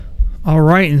All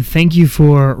right, and thank you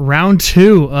for round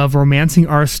 2 of Romancing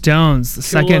Our Stones,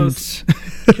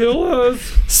 the Kill us.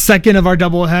 second of our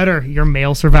doubleheader, your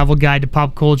male survival guide to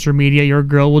pop culture media your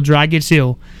girl will drag you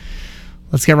to.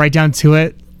 Let's get right down to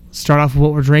it. Start off with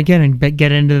what we're drinking and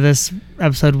get into this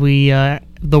episode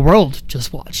the world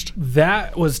just watched.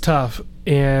 That was tough,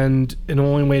 and the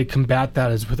only way to combat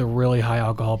that is with a really high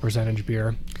alcohol percentage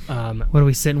beer. What are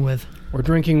we sitting with? We're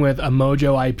drinking with a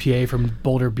Mojo IPA from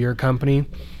Boulder Beer Company.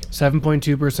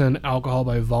 7.2% alcohol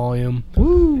by volume.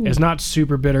 Ooh. It's not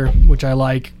super bitter, which I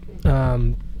like.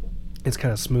 It's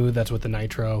kind of smooth. That's what the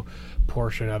nitro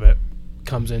portion of it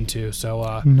comes into.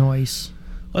 So Nice.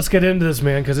 let's get into this,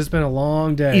 man, because it's been a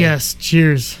long day. Yes,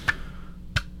 cheers.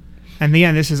 And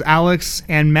again, this is Alex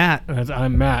and Matt.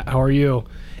 I'm Matt. How are you?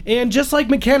 And just like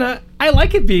McKenna, I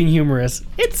like it being humorous.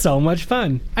 It's so much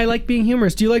fun. I like being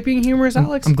humorous. Do you like being humorous,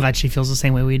 Alex? I'm glad she feels the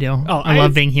same way we do. Oh, I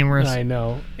love being humorous. I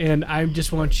know. And I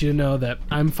just want you to know that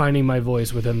I'm finding my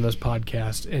voice within this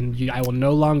podcast, and I will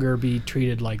no longer be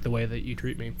treated like the way that you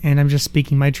treat me. And I'm just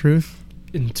speaking my truth.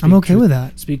 And I'm okay with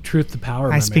that. Speak truth to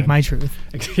power, I speak my truth.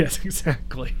 Yes,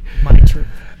 exactly. My truth.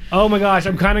 Oh my gosh,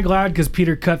 I'm kind of glad because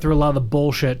Peter cut through a lot of the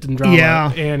bullshit and drama,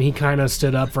 Yeah. and he kind of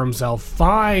stood up for himself.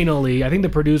 Finally, I think the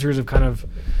producers have kind of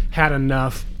had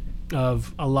enough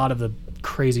of a lot of the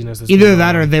craziness. That's Either going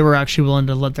that on. or they were actually willing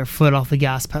to let their foot off the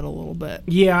gas pedal a little bit.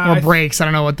 Yeah, Or brakes. I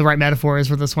don't know what the right metaphor is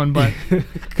for this one, but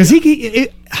because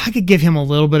I could give him a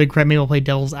little bit of credit. Maybe I'll play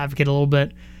devil's advocate a little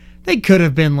bit. They could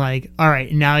have been like, all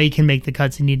right, now you can make the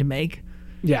cuts you need to make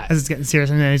yeah. as it's getting serious.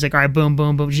 And then he's like, all right, boom,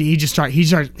 boom, boom. He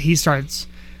starts.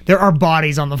 There are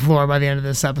bodies on the floor by the end of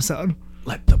this episode.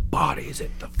 Let the bodies hit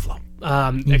the floor.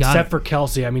 got Except it. for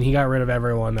Kelsey. I mean, he got rid of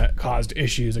everyone that caused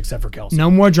issues except for Kelsey.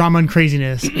 No more drama and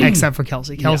craziness except for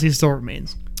Kelsey. Kelsey still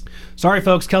remains. Sorry,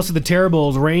 folks. Kelsey the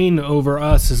Terrible's reign over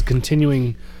us is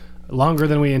continuing longer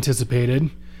than we anticipated.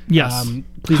 Yes.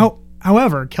 Please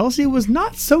However, Kelsey was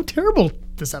not so terrible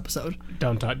this episode.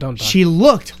 don't talk. She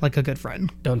looked like a good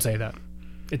friend. Don't say that.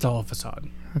 It's all a facade.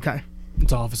 Okay.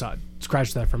 It's all a facade.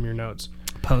 Scratch that from your notes.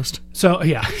 Post. So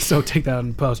yeah, so take that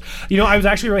in post. You know, I was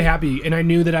actually really happy, and I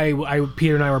knew that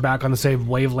Peter and I were back on the same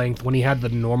wavelength when he had the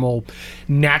normal,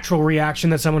 natural reaction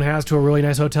that someone has to a really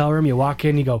nice hotel room. You walk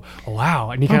in, you go, oh,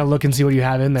 "Wow," and you kind of look and see what you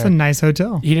have in there. It's a nice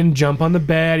hotel. He didn't jump on the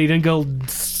bed. He didn't go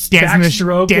Dance in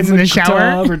the shower.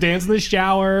 tub or dance in the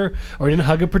shower, or he didn't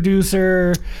hug a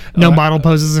producer. No model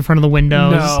poses in front of the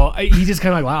windows. No, he just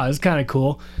kind of like, wow, this is kind of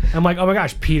cool. I'm like, oh my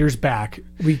gosh, Peter's back.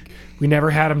 We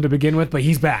never had him to begin with, but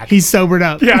he's back. He's sobered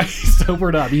up. Yeah, he's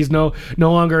sobered up. He's no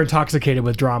longer intoxicated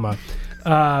with drama.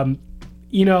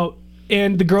 You know,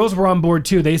 and the girls were on board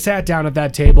too. They sat down at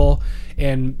that table,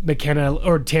 and McKenna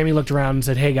or Tammy looked around and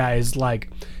said, "Hey guys, like,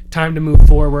 time to move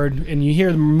forward." And you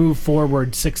hear them move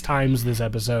forward 6 times this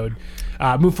episode.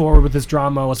 Move forward with this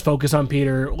drama. Let's focus on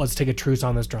Peter. Let's take a truce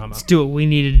on this drama. Let's do what we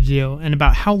needed to do. And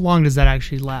about how long does that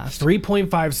actually last?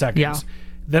 3.5 seconds. Yeah.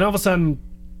 Then all of a sudden,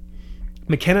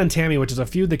 McKenna and Tammy, which is a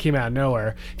feud that came out of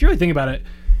nowhere. If you really think about it,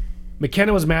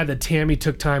 McKenna was mad that Tammy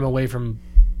took time away from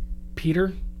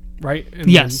Peter, right? And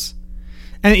Yes.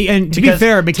 And to be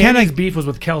fair, McKenna... Tammy's beef was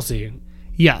with Kelsey.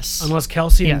 Yes. Unless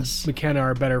Kelsey Yes. and McKenna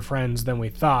are better friends than we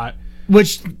thought.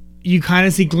 Which you kind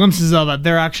of see glimpses of that.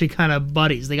 They're actually kind of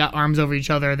buddies. They got arms over each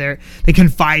other. They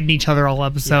confide in each other all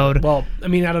episode. Well, I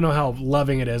mean, I don't know how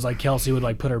loving it is. Like, Kelsey would,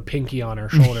 like, put her pinky on her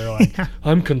shoulder, like,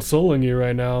 I'm consoling you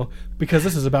right now because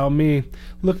this is about me.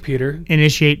 Look, Peter.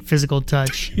 Initiate physical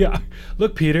touch. Yeah.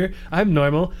 Look, Peter. I'm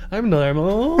normal. I'm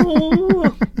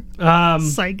normal.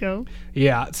 Psycho.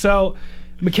 Yeah. So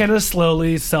McKenna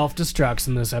slowly self-destructs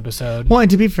in this episode. Well,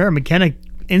 and to be fair, McKenna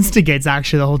instigates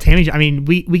actually the whole Tammy. I mean,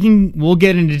 we'll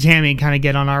get into Tammy and kind of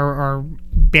get on our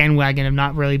bandwagon of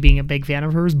not really being a big fan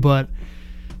of hers, but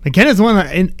McKenna's the one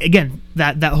that, and again,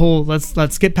 that whole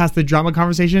let's get past the drama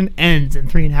conversation ends in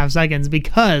 3.5 seconds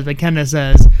because McKenna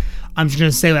says, "I'm just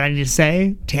gonna say what I need to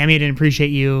say." Tammy, I didn't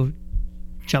appreciate you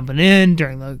jumping in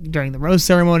during the rose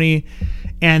ceremony,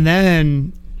 and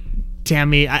then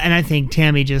Tammy, and I think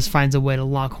Tammy just finds a way to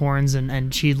lock horns, and I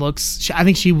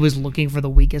think she was looking for the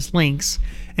weakest links,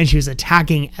 and she was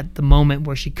attacking at the moment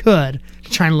where she could to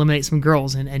try and eliminate some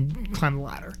girls and climb the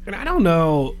ladder. And I don't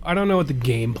know what the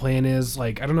game plan is.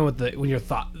 Like, I don't know what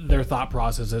their thought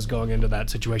process is going into that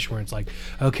situation where it's like,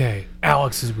 okay,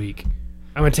 Alex is weak.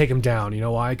 I'm going to take him down. You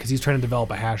know why? Because he's trying to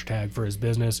develop a hashtag for his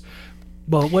business.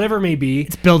 Well, whatever it may be.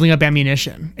 It's building up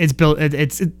ammunition.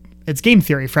 It's game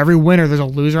theory. For every winner, there's a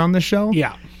loser on this show.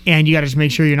 Yeah. And you got to just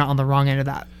make sure you're not on the wrong end of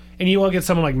that. And you look at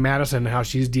someone like Madison, how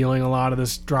she's dealing a lot of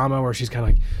this drama where she's kind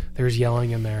of like, there's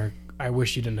yelling in there. I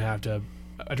wish you didn't have to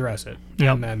address it.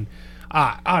 Yep. And then,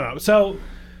 I don't know. So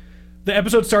The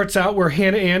episode starts out where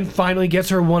Hannah Ann finally gets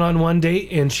her one-on-one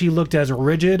date, and she looked as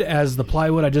rigid as the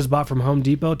plywood I just bought from Home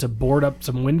Depot to board up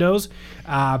some windows.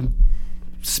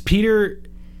 Peter,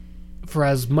 for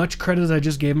as much credit as I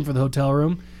just gave him for the hotel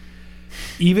room,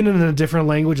 even in a different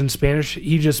language in Spanish,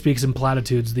 he just speaks in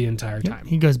platitudes the entire time.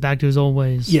 He goes back to his old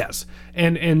ways. Yes,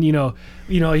 and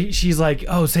she's like,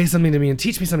 oh, say something to me and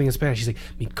teach me something in Spanish. She's like,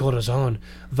 mi corazón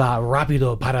va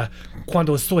rápido para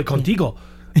cuando estoy contigo.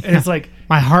 And it's like,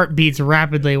 my heart beats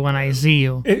rapidly when I see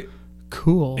you.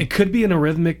 Cool. It could be an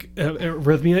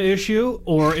arrhythmia issue,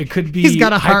 or it could be he's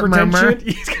got a heart murmur.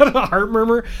 He's got a heart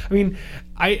murmur. I mean,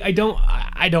 I don't.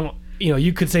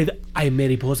 You could say that I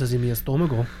mariposas en mi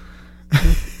estómago.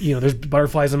 There's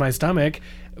butterflies in my stomach,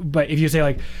 but if you say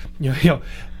like,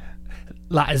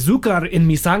 la azúcar en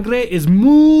mi sangre is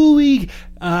muy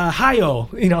high-o.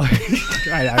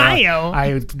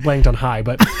 I blanked on high,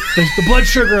 but the blood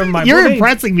sugar in my You're brain.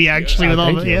 Impressing me actually with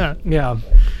all the yeah.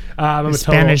 I'm a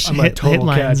Spanish total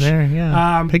lines catch. there.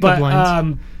 Yeah, pickup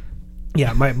lines.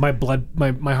 Yeah,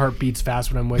 my heart beats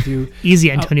fast when I'm with you. Easy,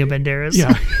 Antonio Banderas.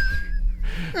 Yeah.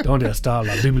 Donde está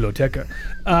la biblioteca?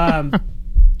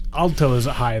 Alto is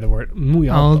high, the word. Muy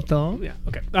alto. Yeah,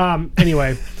 okay.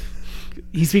 Anyway,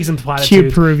 he speaks in platitudes.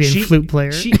 Cute Peruvian flute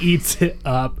player. She eats it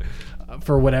up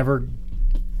for whatever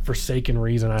forsaken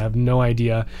reason. I have no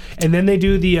idea. And then they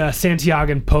do the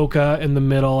Santiagan polka in the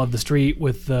middle of the street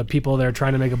with the people there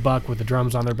trying to make a buck with the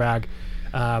drums on their back.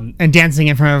 And dancing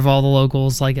in front of all the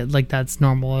locals like that's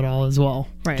normal at all as well.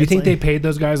 Right? Do you think they paid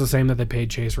those guys the same that they paid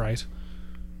Chase Rice?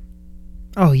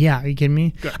 Oh, yeah. Are you kidding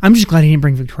me? Good. I'm just glad he didn't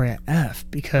bring Victoria F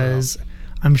because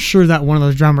I'm sure that one of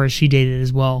those drummers she dated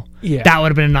as well. Yeah. That would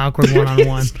have been an awkward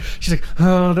one-on-one. She's like,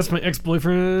 oh, that's my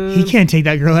ex-boyfriend. He can't take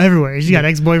that girl everywhere. She's got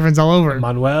ex-boyfriends all over.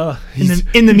 Manuel.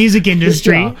 In the music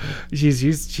industry.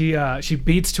 Yeah. She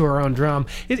beats to her own drum.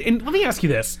 And let me ask you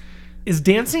this. Is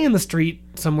dancing in the street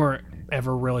somewhere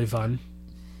ever really fun?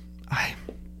 I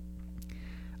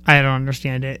don't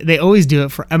understand it. They always do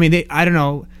it I don't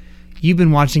know. You've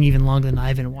been watching even longer than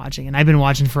I've been watching, and I've been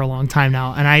watching for a long time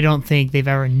now, and I don't think they've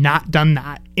ever not done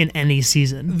that in any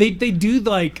season. They do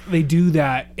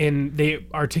that, and they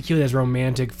articulate as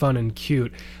romantic, fun, and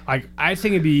cute. Like, I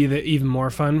think it'd be even more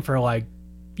fun for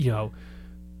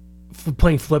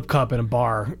playing flip cup in a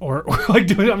bar or like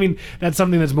doing. I mean, that's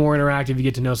something that's more interactive. You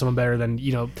get to know someone better than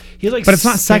he's like. But it's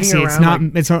not sexy. It's not.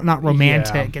 It's not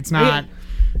romantic. Yeah. It's not.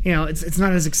 It's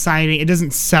not as exciting. It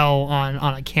doesn't sell on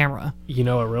a camera. You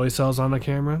know what really sells on a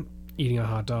camera? Eating a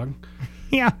hot dog.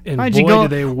 Yeah. And do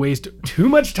they waste too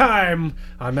much time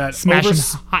on that. Smashing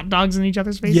hot dogs in each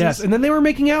other's faces? Yes, and then they were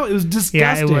making out. It was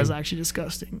disgusting. Yeah, it was actually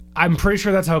disgusting. I'm pretty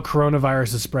sure that's how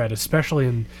coronavirus is spread, especially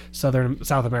in South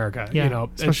America. Yeah,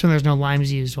 especially when there's no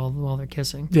limes used while they're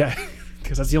kissing. Yeah,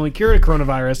 because that's the only cure to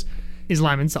coronavirus. Is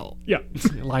lime and salt. Yeah,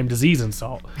 Lyme disease and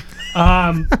salt.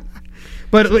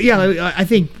 But yeah, I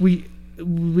think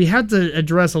we had to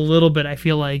address a little bit. I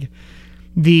feel like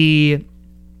the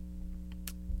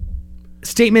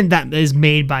statement that is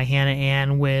made by Hannah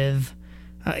Ann with,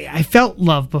 I felt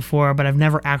love before, but I've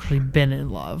never actually been in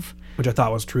love. Which I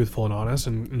thought was truthful and honest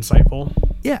and insightful.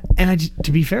 Yeah, and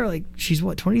to be fair, like, she's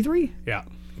what, 23? Yeah.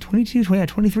 22,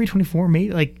 23, 24,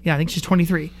 maybe. Like, yeah, I think she's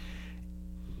 23.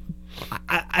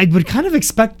 I would kind of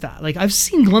expect that. Like, I've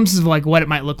seen glimpses of like what it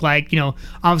might look like.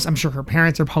 Obviously, I'm sure her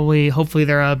parents are hopefully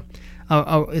they're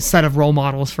a set of role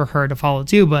models for her to follow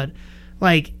too. But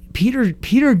like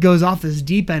Peter goes off this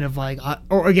deep end of like,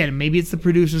 or again, maybe it's the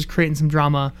producers creating some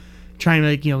drama, trying to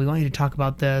like, we want you to talk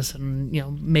about this and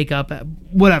make up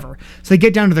whatever. So they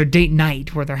get down to their date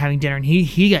night where they're having dinner, and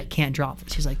he can't drop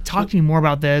this. He's like, talk to me more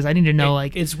about this. I need to know.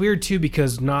 It's weird too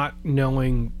because not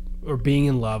knowing or being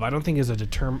in love, I don't think is a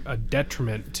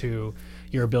detriment to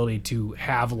your ability to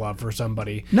have love for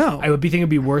somebody. No. I would think it'd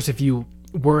be worse if you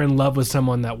were in love with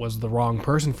someone that was the wrong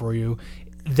person for you.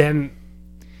 Then,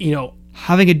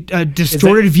 having a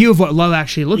distorted view of what love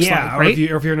actually looks like, right?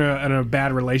 Or if you're in a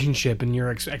bad relationship and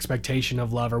your expectation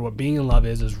of love or what being in love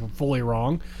is fully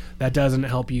wrong, that doesn't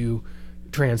help you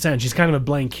transcend. She's kind of a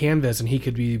blank canvas, and he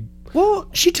could be... Well,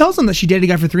 she tells him that she dated a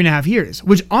guy for 3.5 years,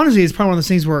 which honestly is probably one of those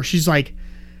things where she's like,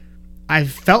 I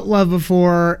felt love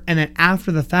before, and then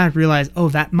after the fact realized,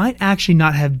 that might actually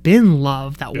not have been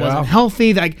love. That wasn't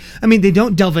healthy. They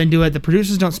don't delve into it. The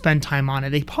producers don't spend time on it.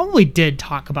 They probably did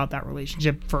talk about that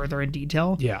relationship further in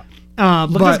detail. Yeah.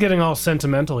 Look, us getting all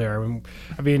sentimental here.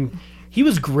 I mean, he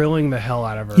was grilling the hell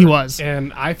out of her. He was.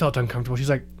 And I felt uncomfortable. She's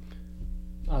like,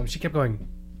 she kept going.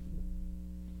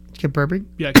 She kept burping?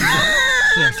 Yeah.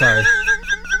 Yeah, sorry.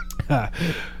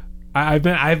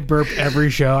 I've burped every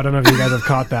show. I don't know if you guys have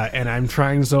caught that, and I'm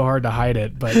trying so hard to hide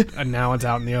it, but now it's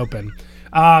out in the open.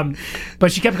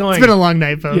 But she kept going. It's been a long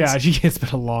night, folks. Yeah, it's been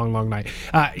a long, long night.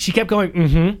 She kept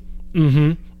going,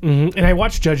 and I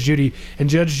watched Judge Judy, and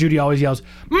Judge Judy always yells,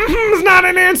 is not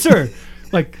an answer.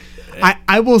 Like,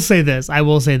 I will say this.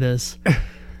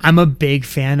 I'm a big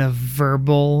fan of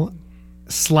verbal /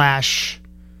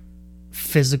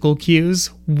 physical cues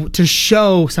to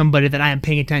show somebody that I am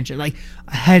paying attention. Like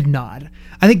a head nod.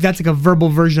 I think that's like a verbal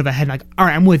version of a head nod. Like, all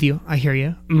right, I'm with you. I hear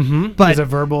you. Mm-hmm. But is a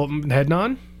verbal head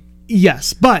nod?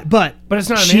 Yes, but it's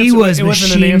not an she answer. was it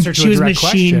wasn't an answer to she a was direct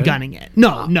machine question. gunning it.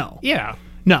 No. Yeah.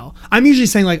 No. I'm usually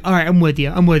saying like, all right, I'm with you.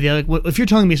 Like, if you're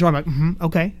telling me a story, I'm like,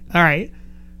 okay, all right,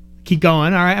 keep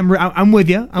going. All right, I'm with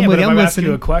you. I'm but with you. if I'm I ask you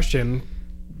listening. a question,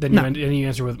 then you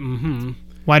answer with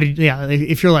Why did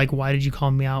if you're like, why did you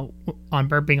call me out on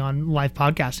burping on live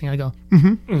podcasting? I go,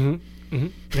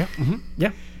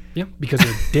 yeah, because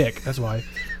you're a dick. That's why.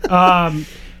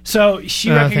 So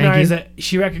she recognized that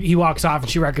he walks off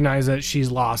and she recognizes that she's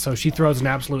lost. So she throws an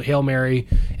absolute Hail Mary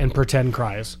and pretend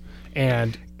cries.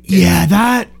 And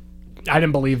that I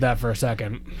didn't believe that for a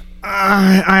second.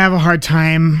 I have a hard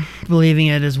time believing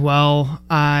it as well.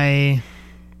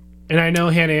 And I know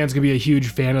Hannah Ann's gonna be a huge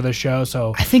fan of the show,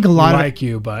 so I think a lot like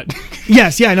you, but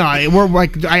we're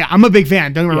like I'm a big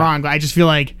fan. Don't get me wrong, but I just feel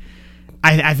like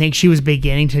I think she was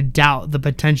beginning to doubt the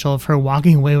potential of her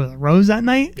walking away with a rose that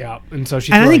night. Yeah, and so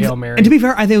she threw a Hail Mary. And to be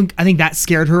fair, I think that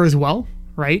scared her as well,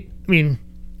 right? I mean,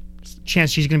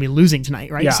 chance she's going to be losing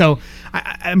tonight, right? Yeah. So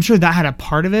I'm sure that had a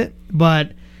part of it,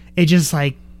 but it just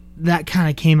like that kind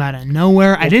of came out of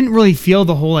nowhere. I didn't really feel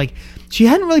the whole like she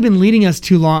hadn't really been leading us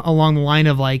too long along the line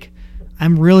of like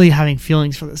I'm really having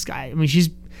feelings for this guy. I mean, she's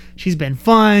been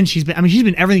fun. She's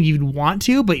been everything you'd want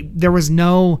to, but there was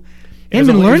no. I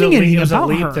haven't been learning anything about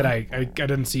her. It was a leap that I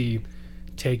didn't see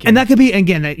taken. And that could be,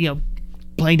 again, that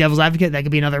playing devil's advocate, that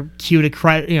could be another cue to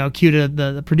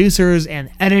the producers and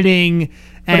editing.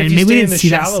 And maybe we didn't see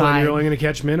that side. You're only going to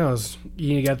catch minnows. You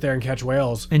need to get there and catch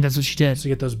whales. And that's what she did. So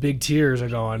you get those big tears are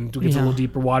going. To get a little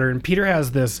deeper water. And Peter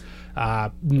has this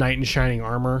knight in shining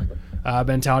armor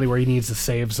mentality where he needs to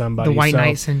save somebody. The white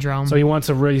knight syndrome. So he wants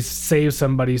to really save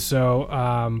somebody. So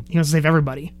he wants to save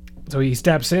everybody. So he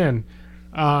steps in.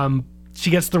 She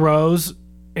gets the rose,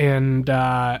 and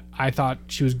I thought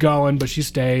she was going, but she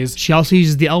stays. She also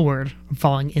uses the L word. I'm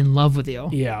falling in love with you.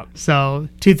 Yeah. So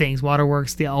two things: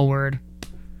 Waterworks, the L word.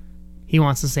 He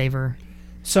wants to save her.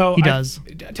 So he does.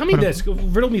 Tell me this,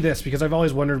 riddle me this, because I've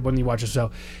always wondered when you watch a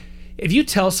show, if you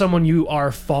tell someone you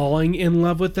are falling in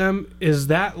love with them, is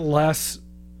that less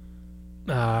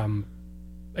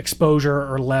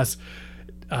exposure or less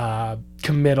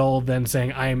committal than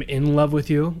saying I am in love with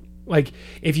you? Like,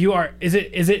 if you are, is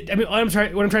it? I mean, what I'm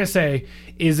trying to say,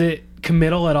 is it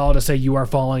committal at all to say you are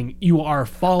falling in love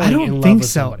with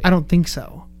somebody? I don't think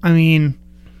so. I mean,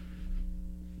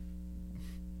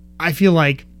 I feel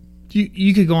like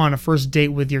you could go on a first date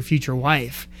with your future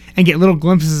wife and get little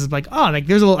glimpses of like, oh, like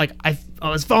there's a little like I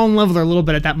was falling in love with her a little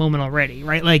bit at that moment already,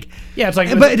 right? Like, yeah, it's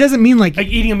like, but it doesn't mean like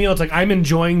eating a meal. It's like I'm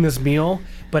enjoying this meal,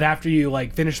 but after you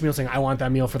like finish the meal, saying I want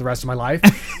that meal for the rest of my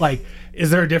life, like. Is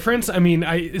there a difference? I mean,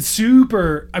 I feel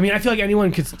like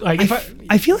anyone could like.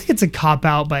 I feel like it's a cop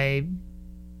out by.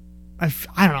 I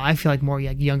don't know. I feel like more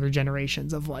like younger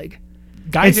generations of like.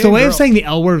 Guys, it's the way of saying the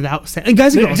L word without saying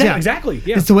guys and girls. Yeah, exactly.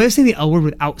 Yeah, it's the way of saying the L word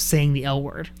without saying the L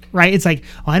word. Right? It's like,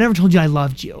 oh, I never told you I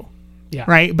loved you. Yeah.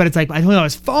 Right? But it's like I told you I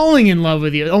was falling in love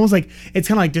with you. Almost like it's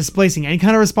kind of like displacing any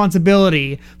kind of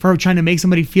responsibility for trying to make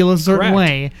somebody feel a certain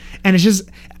way, and it's just.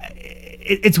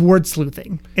 It's word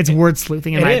sleuthing. It's word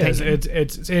sleuthing in my opinion.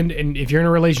 It's and if you're in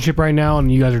a relationship right now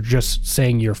and you guys are just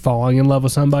saying you're falling in love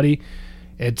with somebody,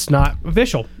 it's not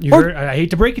official. I hate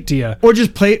to break it to you. Or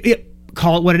just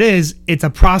call it what it is. It's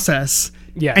a process.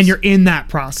 Yes. And you're in that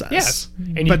process. Yes.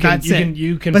 And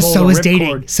you can but pull so the is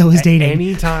dating. So is dating.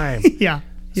 Any time. Yeah.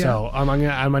 So on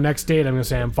my next date, I'm gonna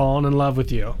say I'm falling in love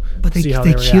with you. But they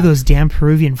cue those damn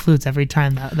Peruvian flutes every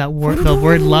time the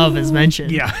word love is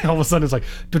mentioned. Yeah, all of a sudden it's like.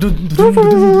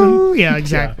 Yeah,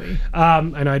 exactly. Yeah.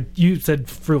 And you said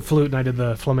flute, and I did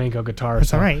the flamenco guitar.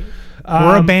 That's all right.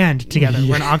 We're a band together. Yeah.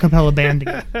 We're an a cappella band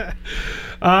together.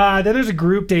 Then there's a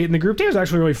group date, and the group date was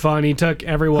actually really fun. He took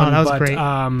everyone. Oh, that was great.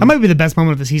 That might be the best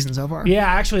moment of the season so far.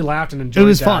 Yeah, I actually laughed and enjoyed it. It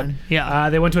was fun. Yeah.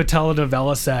 They went to a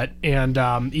telenovela set, and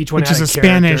each one which had is a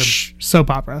Spanish soap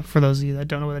opera. For those of you that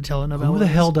don't know what a telenovela is. Who the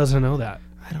hell doesn't know that?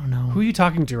 I don't know. Who are you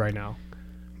talking to right now?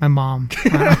 My mom.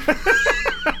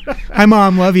 Hi,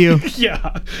 Mom. Love you.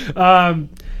 Yeah.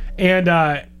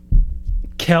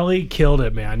 Kelly killed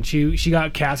it, man. She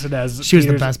got casted as she was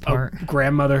the best part.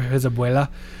 Grandmother, his abuela,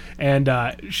 And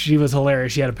she was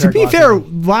hilarious. She had a pair To of be fair,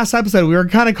 last episode we were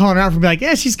kind of calling her out for being like,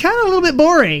 yeah, she's kind of a little bit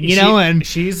boring, you know, and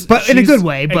she's in a good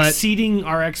way, but exceeding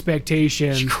our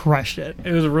expectations. she crushed it.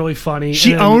 It was really funny.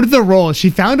 She owned the role. She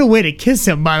found a way to kiss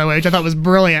him, by the way, which I thought was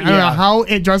brilliant. I don't know Yeah. how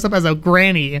it dressed up as a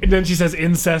granny. And then she says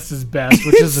incest is best,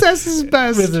 which Incest is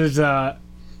best. Which is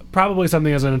probably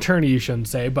something as an attorney you shouldn't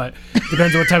say, but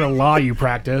depends on what type of law you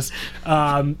practice.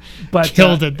 But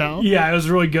Killed it, though. Yeah, it was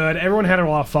really good. Everyone had a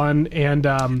lot of fun, and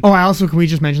Oh, I also, can we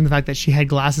just mention the fact that she had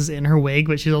glasses in her wig,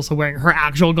 but she's also wearing her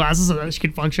actual glasses so that she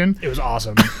could function it was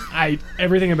awesome.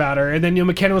 Everything about her. And then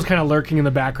McKenna was kind of lurking in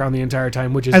the background the entire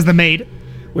time, which as the maid.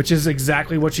 is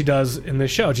exactly what she does in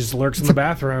this show. Just lurks in the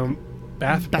bathroom,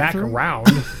 back Bathroom? around.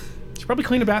 She probably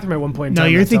cleaned a bathroom at one point in No,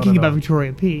 time. you're That's how thinking I about know.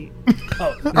 Victoria P.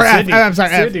 Oh, Or F. Sydney. I'm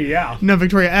sorry, F. Sydney, yeah. No,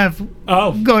 Victoria F.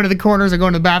 Oh, Going to the corners or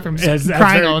going to the bathroom, That's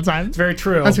crying very- all the time. It's very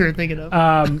true. That's what you're thinking of.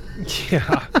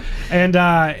 Yeah, and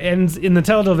in the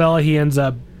telenovela, he ends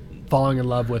up falling in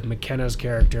love with McKenna's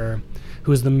character,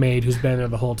 who is the maid who's been there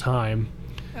the whole time.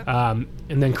 And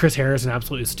then Chris Harrison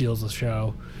absolutely steals the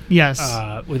show yes.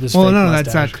 with his Well, fake no,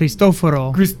 mustache. that's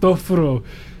Cristoforo. Cristoforo,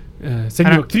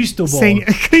 Senor Cristobal.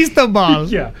 Cristobal.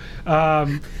 Yeah,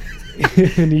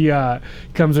 and he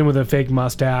comes in with a fake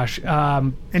mustache.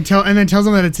 And then tells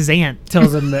him that it's his aunt.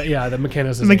 Tells him that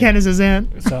McKenna's his McKenna's his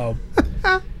aunt. aunt. So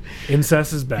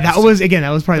incest is best. That was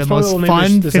probably the Probably most we'll name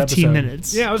fun this 15 episode.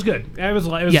 minutes. Yeah, it was good. It was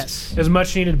Yes. it was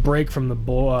much needed break from the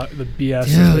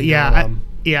BS. Dude, yeah.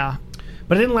 Yeah.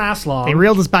 But it didn't last long. They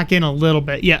reeled us back in a little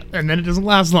bit. Yeah. And then it doesn't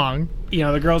last long. You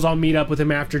know, the girls all meet up with him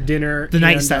after dinner. The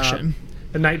night session.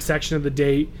 The night section of the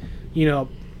date. You know,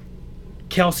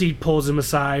 Kelsey pulls him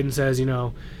aside and says,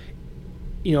 we're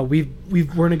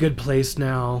in a good place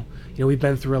now. You know, we've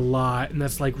been through a lot, and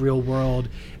that's like real world.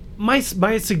 My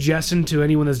suggestion to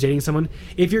anyone that's dating someone,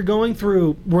 if you're going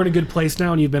through, we're in a good place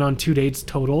now, and you've been on 2 dates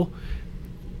total,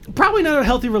 probably not a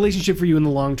healthy relationship for you in the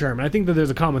long term. And I think that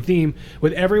there's a common theme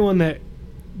with everyone that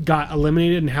got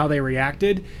eliminated and how they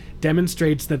reacted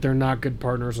demonstrates that they're not good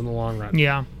partners in the long run.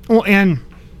 Yeah. Well, and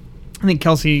I think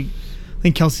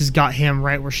Kelsey's got him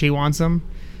right where she wants him.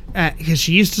 Because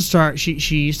she used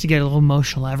to get a little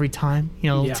emotional every time, a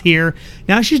little tear.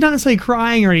 Now she's not necessarily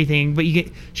crying or anything, but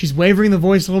she's wavering the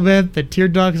voice a little bit. The tear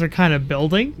ducts are kind of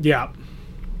building. Yeah. I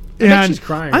bet And she's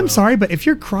crying. I'm though. sorry, but if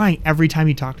you're crying every time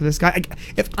you talk to this guy,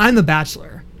 if I'm the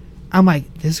Bachelor, I'm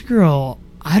like, this girl,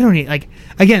 I don't need,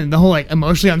 again, the whole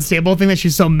emotionally unstable thing that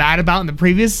she's so mad about in the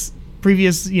previous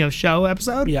show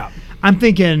episode. Yeah. I'm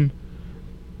thinking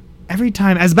every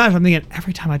time I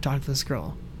talk to this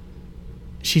girl,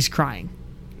 she's crying.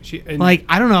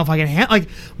 I don't know if I can handle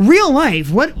real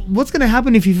life. What's gonna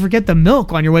happen if you forget the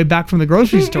milk on your way back from the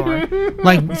grocery store?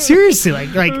 Seriously,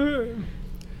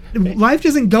 life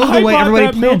doesn't go the way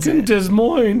everybody plans in it. Des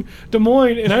Moines,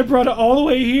 and I brought it all the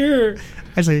way here.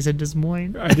 Actually, they said Des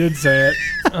Moines. I did say it.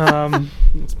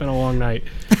 It's been a long night.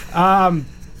 And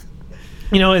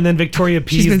then Victoria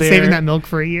P's She's been there. saving that milk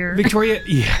for a year. Victoria,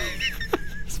 yeah.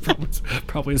 It's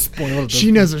probably a spoiler.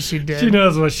 She knows what she did. She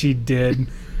knows what she did.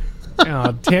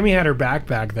 Tammy had her back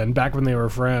then, back when they were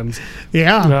friends.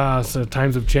 Yeah. So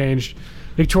times have changed.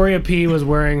 Victoria P was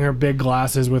wearing her big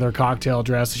glasses with her cocktail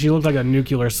dress. She looked like a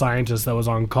nuclear scientist that was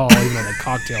on call even at a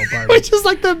cocktail party. Which is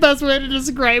the best way to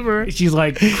describe her. She's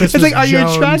like Christmas It's are you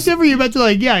Jones. attractive or you about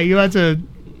to you about to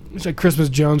It's like Christmas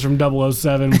Jones from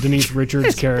 007, Denise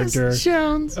Richards' character.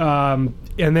 Jones. And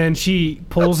then she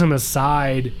pulls him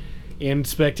aside,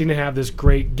 expecting to have this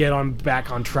great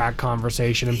back on track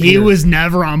conversation. And He was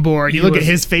never on board. You look at was-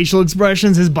 his facial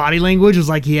expressions, his body language was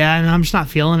and I'm just not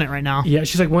feeling it right now. Yeah,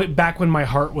 she's like, back when my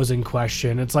heart was in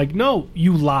question. It's like, no,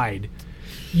 you lied.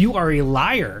 You are a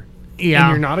liar. Yeah. And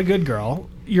you're not a good girl.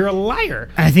 You're a liar.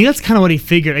 And I think that's kind of what he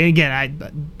figured. And again,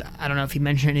 I don't know if he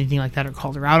mentioned anything like that or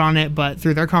called her out on it, but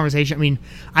through their conversation,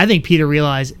 I think Peter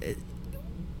realized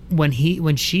when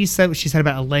she said what she said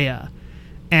about Alea,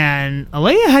 and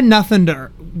Alea had nothing to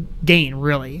gain,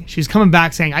 really. She was coming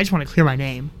back saying, I just want to clear my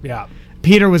name. Yeah.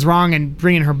 Peter was wrong in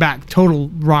bringing her back. Total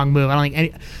wrong move.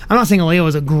 I'm not saying Alea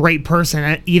was a great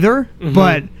person either,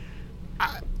 but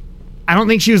I don't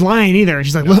think she was lying either. And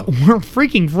she's like, look, we're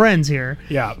freaking friends here.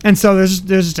 Yeah. And so there's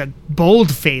just a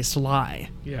bold-faced lie.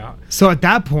 Yeah. So at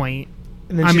that point,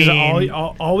 And then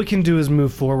all we can do is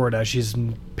move forward as she's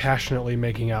passionately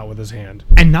making out with his hand.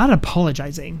 and not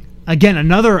apologizing. Again,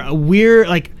 another weird,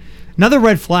 another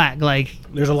red flag.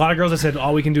 There's a lot of girls that said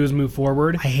all we can do is move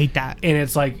forward. I hate that. And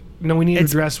it's like, no, we need to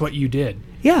address what you did.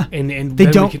 Yeah. And They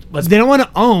then don't. let's They don't want to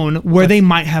own where they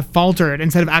might have faltered,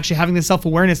 instead of actually having the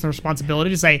self-awareness and responsibility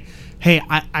to say, "Hey,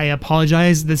 I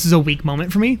apologize. This is a weak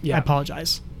moment for me. Yeah. I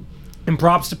apologize." And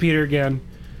props to Peter again.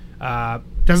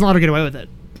 Doesn't let her get away with it.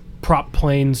 Prop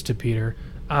planes to Peter.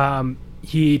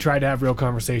 He tried to have real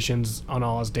conversations on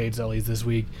all his dates, at least this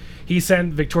week. He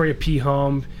sent Victoria P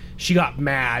home. She got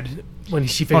mad when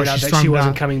she figured out that she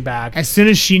wasn't coming back. As soon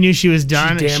as she knew she was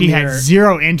done, she had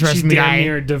zero interest in the guy. She damn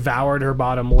near devoured her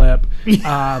bottom lip.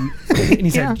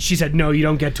 And she said, no, you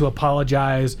don't get to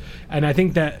apologize. And I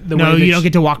think that you don't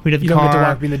get to walk me to the car. You don't get to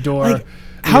walk me in the door. Like,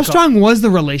 how strong was the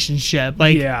relationship?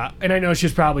 Like, yeah, and I know she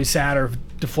was probably sad or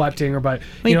deflecting, but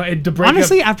like,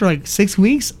 honestly, after like 6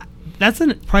 weeks, that's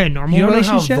probably a normal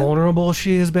relationship. You know how vulnerable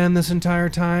she has been this entire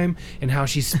time, and how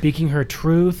she's speaking her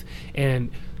truth.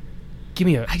 And give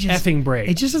me effing break.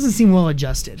 It just doesn't seem well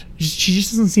adjusted. She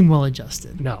just doesn't seem well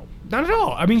adjusted. No, not at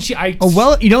all. I mean,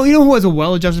 you know who was a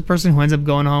well adjusted person who ends up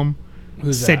going home?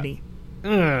 Who's Sydney?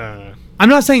 I'm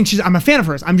not saying I'm a fan of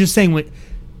hers. I'm just saying when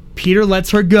Peter lets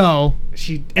her go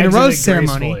in a rose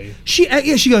ceremony, she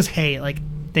goes, hey, like,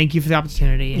 thank you for the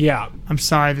opportunity. Yeah. I'm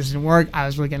sorry this didn't work. I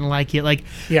was really going to like it. Like,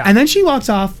 yeah. And then she walks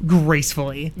off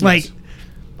gracefully. Yes. Like,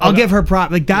 I'll give her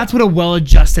prop. Like, that's what a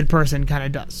well-adjusted person kind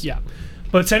of does. Yeah.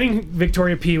 But sending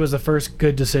Victoria P was the first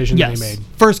good decision that he made.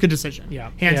 First good decision.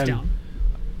 Yeah. Hands down.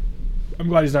 I'm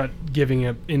glad he's not giving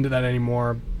it into that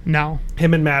anymore. No.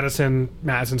 Him and Madison.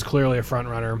 Madison's clearly a front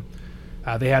runner.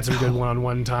 They had some good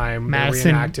one-on-one time. Madison,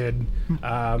 they reenacted.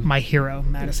 My hero,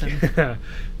 Madison.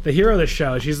 The hero of the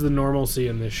show. She's the normalcy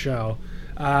in this show.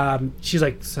 She's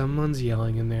like, someone's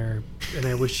yelling in there, and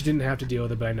I wish you didn't have to deal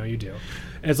with it, but I know you do.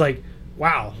 And it's like,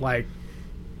 wow, like,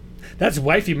 that's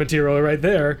wifey material right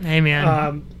there. Hey,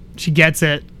 man. She gets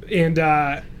it. And,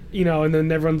 and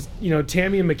then everyone's,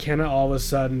 Tammy and McKenna all of a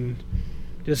sudden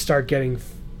just start getting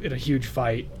in a huge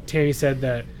fight. Tammy said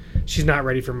that she's not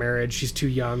ready for marriage. She's too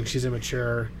young. She's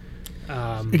immature.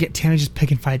 Again, Tammy just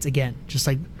picking fights again. Just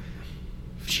like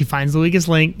she finds the weakest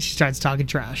link. She starts talking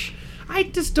trash. I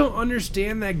just don't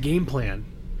understand that game plan.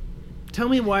 Tell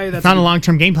me why that's it's not a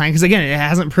long-term game plan because, again, it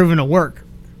hasn't proven to work.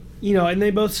 And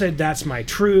they both said that's my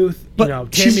truth.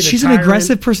 But she's an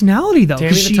aggressive personality, though.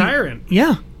 Tammy the tyrant.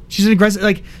 Yeah. She's an aggressive,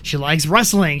 like, she likes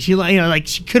wrestling. She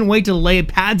she couldn't wait to lay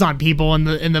pads on people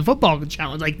in the football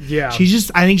challenge. Like, yeah.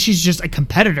 I think she's just a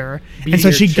competitor, and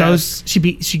so she goes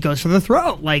for the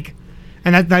throat, like,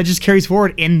 and that just carries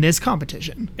forward in this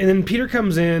competition. And then Peter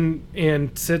comes in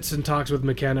and sits and talks with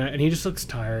McKenna, and he just looks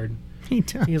tired. He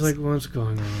does. He's like, "What's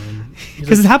going on?"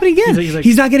 Because it's happening again.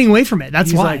 He's not getting away from it.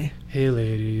 That's why. Like, hey,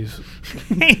 ladies.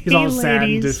 He's all sad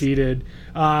and defeated.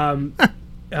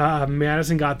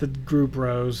 Madison got the group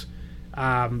rose.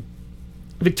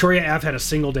 Victoria F had a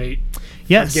single date.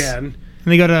 Yes. Again. And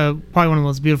they go to probably one of the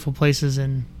most beautiful places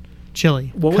in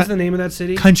Chile. What was the name of that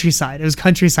city? Countryside. It was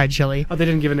Countryside, Chile. Oh, they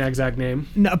didn't give an exact name?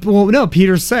 No,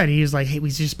 Peter said, he was like, hey, we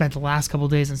just spent the last couple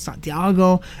of days in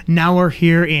Santiago. Now we're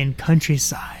here in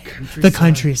Countryside. The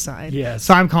Countryside. Yes.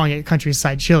 So I'm calling it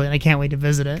Countryside Chile, and I can't wait to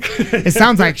visit it. It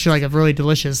sounds actually like a really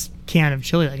delicious can of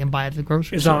chili I can buy at the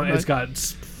grocery store. It's got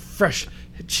fresh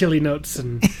chili notes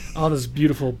and all this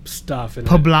beautiful stuff in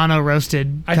poblano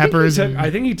roasted peppers. I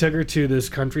think he took her to this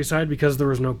countryside because there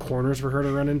was no corners for her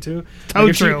to run into.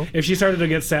 True. If she started to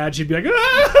get sad, she'd be like, just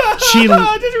running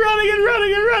and running and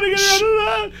running and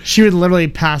running. She would literally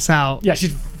pass out. Yeah,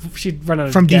 she'd run out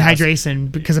of from gas.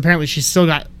 Dehydration because apparently she's still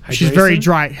got. She's very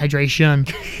dry. Hydration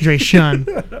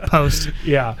post.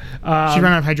 Yeah, she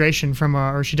ran out of hydration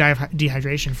or she died of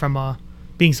dehydration from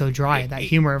being so dry. That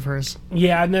humor of hers.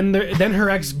 Yeah, and then her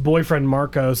ex-boyfriend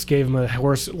Marcos gave him a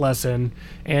horse lesson,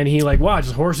 and he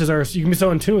just horses are. You can be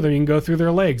so in tune with them, you can go through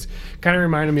their legs. Kind of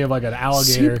reminded me of like an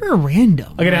alligator. Super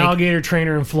random. Like an alligator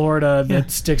trainer in Florida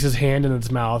that sticks his hand in its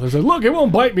mouth. It's like, look, it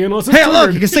won't bite me unless it's Hey,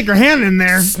 look, you can stick your hand in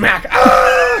there. Smack.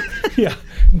 Ah! Yeah.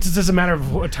 It's just a matter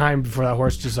of time before that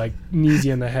horse just like knees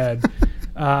you in the head.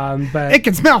 But it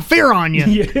can smell fear on you.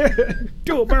 Yeah.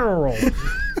 Do a barrel roll.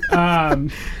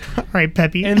 All right,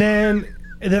 Peppy. And then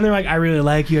they're like, I really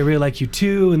like you. I really like you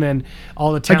too. And then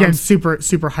all the towns. Again,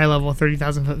 super high level,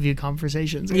 30,000 foot view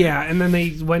conversations. Yeah. And then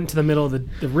they went to the middle of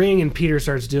the ring, and Peter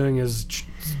starts doing his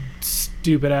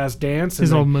stupid ass dance.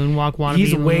 His old moonwalk wannabe.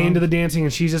 He's way into the dancing,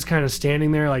 and she's just kind of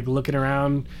standing there, like looking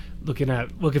around,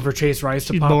 looking for Chase Rice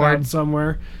to pop out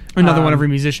somewhere. Another one of her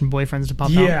musician boyfriends to pop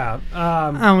out. Yeah.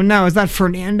 Oh no, is that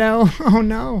Fernando? Oh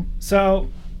no. So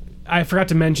I forgot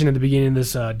to mention at the beginning of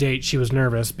this date, she was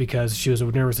nervous because she was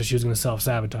nervous that she was going to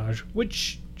self-sabotage,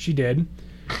 which she did.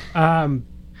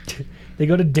 They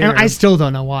go to dinner. And I still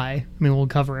don't know why. I mean, we'll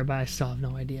cover it, but I still have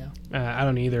no idea. I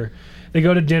don't either. They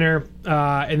go to dinner,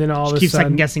 and then all of a sudden... She keeps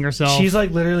second guessing herself. She's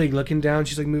like literally looking down.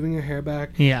 She's like moving her hair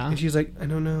back. Yeah. And she's like, I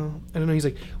don't know. He's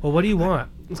like, well, what do you want?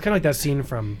 It's kind of like that scene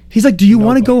from... He's like, do you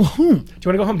want to go home? Do you want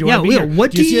to go home? Do you want to be here?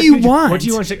 What do you want? What do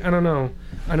you want? She's like, I don't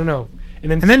know.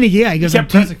 And then he goes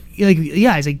kept like, pressing.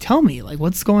 he's like, tell me, like,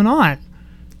 what's going on?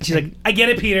 She's like, I get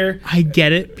it, Peter. I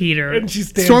get it, Peter. And she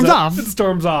storms off. And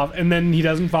storms off. And then he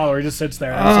doesn't follow her. He just sits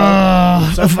there.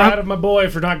 So if proud of my boy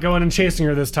for not going and chasing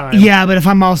her this time. Yeah, but if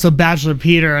I'm also Bachelor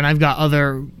Peter and I've got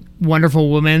other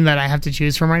wonderful women that I have to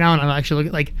choose from right now, and I'm actually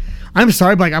looking like, I'm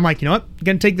sorry, but like, I'm like, you know what? I'm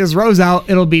gonna take this Rose out.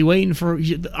 It'll be waiting for.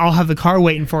 I'll have the car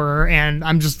waiting for her, and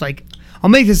I'm just like, I'll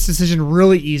make this decision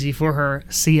really easy for her.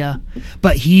 See ya.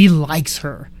 But he likes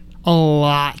her a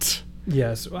lot.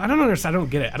 Yes. I don't understand. I don't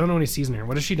get it. I don't know any season here.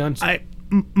 What has she done?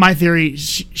 My theory,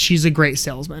 she's a great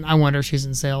salesman. I wonder if she's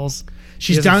in sales.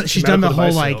 She's done the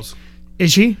whole like. Sales.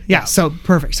 Is she? Yeah. So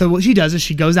perfect. So what she does is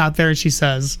she goes out there and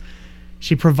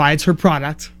she provides her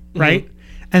product, right?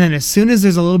 And then as soon as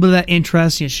there's a little bit of that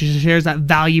interest, she shares that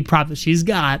value prop that she's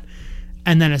got.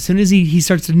 And then as soon as he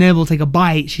starts to nibble, take a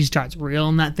bite, she starts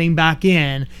reeling that thing back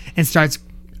in and starts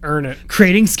Earn it.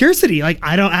 creating scarcity. Like,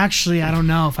 I don't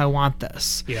know if I want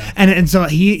this. Yeah. And so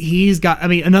he's got,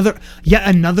 yet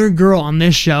another girl on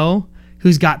this show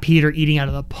who's got Peter eating out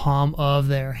of the palm of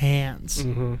their hands.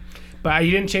 But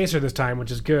he didn't chase her this time,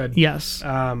 which is good. Yes.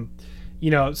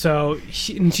 So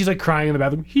she's like crying in the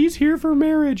bathroom. He's here for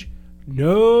marriage.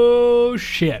 No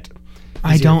shit.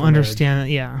 I don't understand that.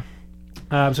 Yeah.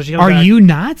 So she comes Are back. you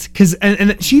not? Because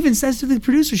and she even says to the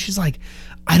producer, she's like,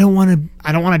 I don't want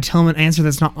to tell him an answer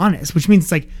that's not honest, which means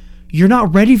it's like, you're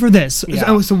not ready for this.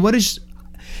 Yeah. So what is?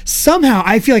 Somehow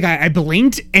I feel like I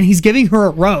blinked and he's giving her a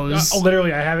rose.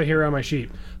 Literally, I have it here on my sheet.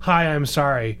 Hi, I'm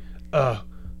sorry.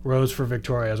 Rose for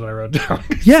Victoria is what I wrote down.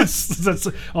 Yes. That's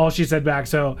all she said back.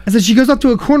 So And so she goes up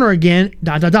to a corner again,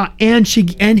 and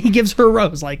he gives her a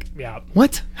rose. Like, yeah.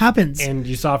 what happens? And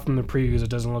you saw from the previews,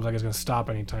 it doesn't look like it's going to stop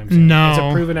anytime soon. No. It's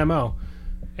a proven MO.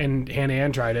 And Hannah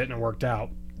Ann tried it and it worked out.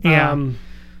 Yeah.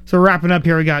 So wrapping up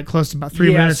here, we got close to about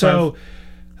 3 minutes. So,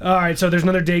 all right. So there's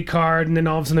another date card, and then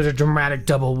all of a sudden there's a dramatic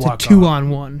double walk.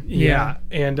 2-on-1. Yeah.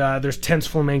 And there's tense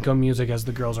flamenco music as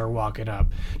the girls are walking up.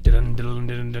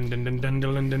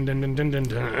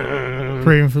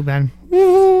 Korean food band.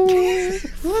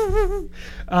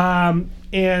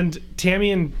 And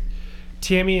Tammy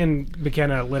and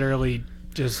McKenna literally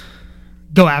just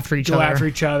Go after each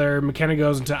other. McKenna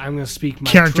goes into, I'm going to speak my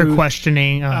Character truth.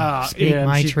 questioning. Speak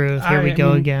my truth. Here we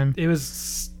go again. It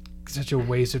was such a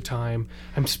waste of time.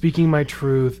 I'm speaking my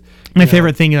truth. My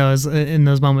favorite thing though is in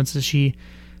those moments is she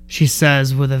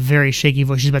says with a very shaky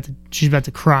voice, she's about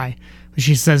to cry, but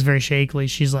she says very shakily,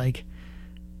 she's like,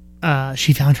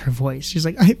 she found her voice. She's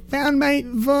like, I found my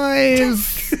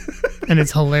voice. And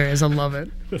it's hilarious. I love it.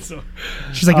 She's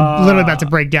like literally about to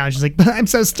break down. She's like, but I'm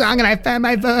so strong and I found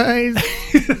my voice.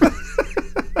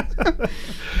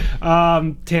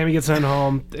 Tammy gets sent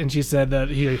home and she said that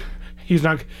he's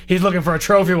looking for a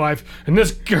trophy wife and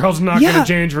this girl's not going to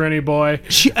change for any boy.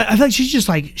 I feel like she's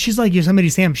like you're somebody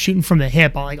saying I'm shooting from the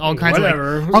hip on like all kinds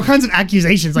of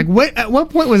accusations. Like at what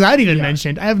point was that even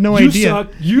mentioned? I have no idea.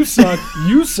 You suck.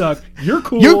 You're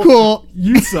cool. You're cool.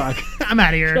 You suck. I'm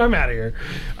out of here.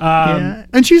 Yeah.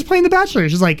 And she's playing the Bachelor.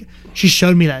 She's like, she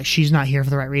showed me that she's not here for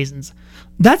the right reasons.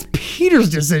 That's Peter's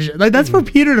decision. Like that's for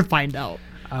Peter to find out.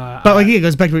 But like it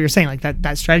goes back to what you're saying. Like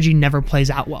that strategy never plays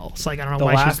out well. So like I don't know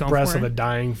why she's going for it. The last breath of a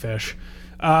dying fish.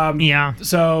 Yeah.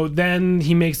 So then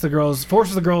he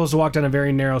forces the girls to walk down a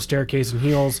very narrow staircase in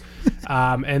heels,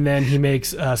 and then he makes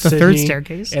Sydney third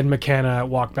staircase and McKenna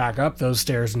walk back up those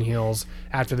stairs in heels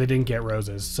after they didn't get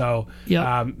roses. So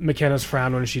McKenna's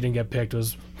frown when she didn't get picked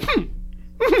was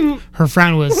her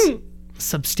frown was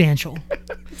substantial.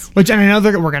 Which, and I know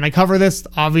we're going to cover this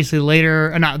obviously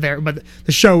later, not there, but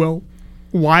the show will.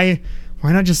 Why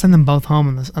not just send them both home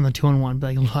on the 2-on-1?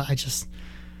 But like,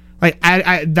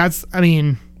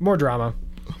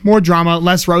 more drama,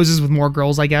 less roses with more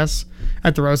girls, I guess,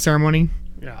 at the rose ceremony.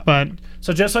 Yeah. But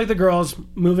so just like the girls,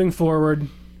 moving forward.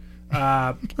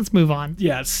 Let's move on.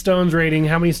 Yeah, Stones rating.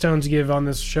 How many stones you give on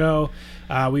this show?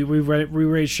 We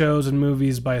rate shows and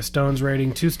movies by a Stones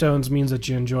rating. 2 stones means that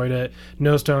you enjoyed it.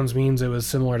 No stones means it was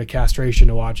similar to castration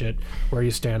to watch it. Where do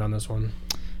you stand on this one?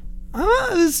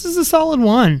 This is a solid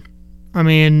 1. I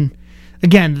mean,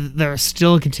 again, there's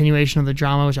still a continuation of the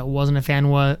drama, which I wasn't a fan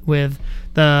with.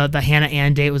 The Hannah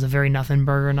Ann date was a very nothing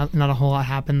burger. Not a whole lot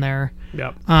happened there.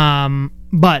 Yep.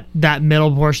 But that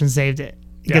middle portion saved it.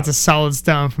 It gets a solid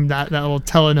stone from that little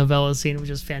telenovela scene, which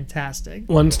is fantastic.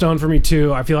 1 stone for me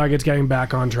too. I feel like it's getting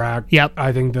back on track. Yep.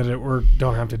 I think that we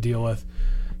don't have to deal with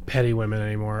petty women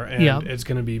anymore, and it's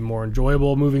going to be more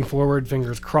enjoyable moving forward.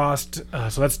 Fingers crossed.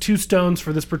 So that's 2 stones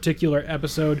for this particular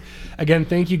episode. Again,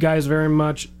 thank you guys very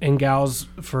much and gals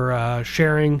for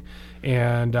sharing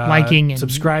and liking and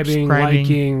subscribing,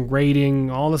 liking, rating,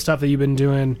 all the stuff that you've been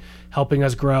doing, helping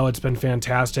us grow. It's been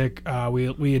fantastic.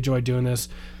 We enjoy doing this.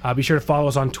 Be sure to follow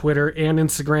us on Twitter and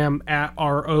Instagram at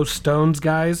RO Stones,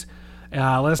 guys. Let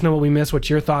us know what we missed, what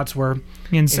your thoughts were,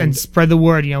 and spread the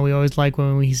word. We always like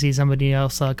when we see somebody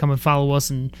else come and follow us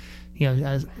and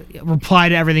reply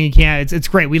to everything you can. It's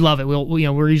great. We love it.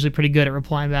 We're usually pretty good at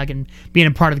replying back and being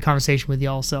a part of the conversation with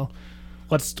y'all. So.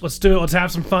 Let's do it. Let's have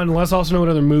some fun. Let us also know what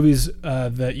other movies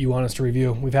that you want us to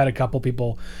review. We've had a couple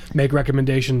people make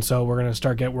recommendations, so we're going to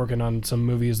start working on some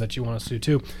movies that you want us to do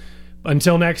too.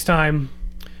 Until next time,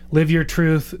 live your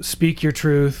truth, speak your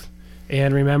truth,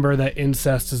 and remember that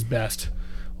incest is best.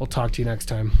 We'll talk to you next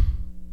time.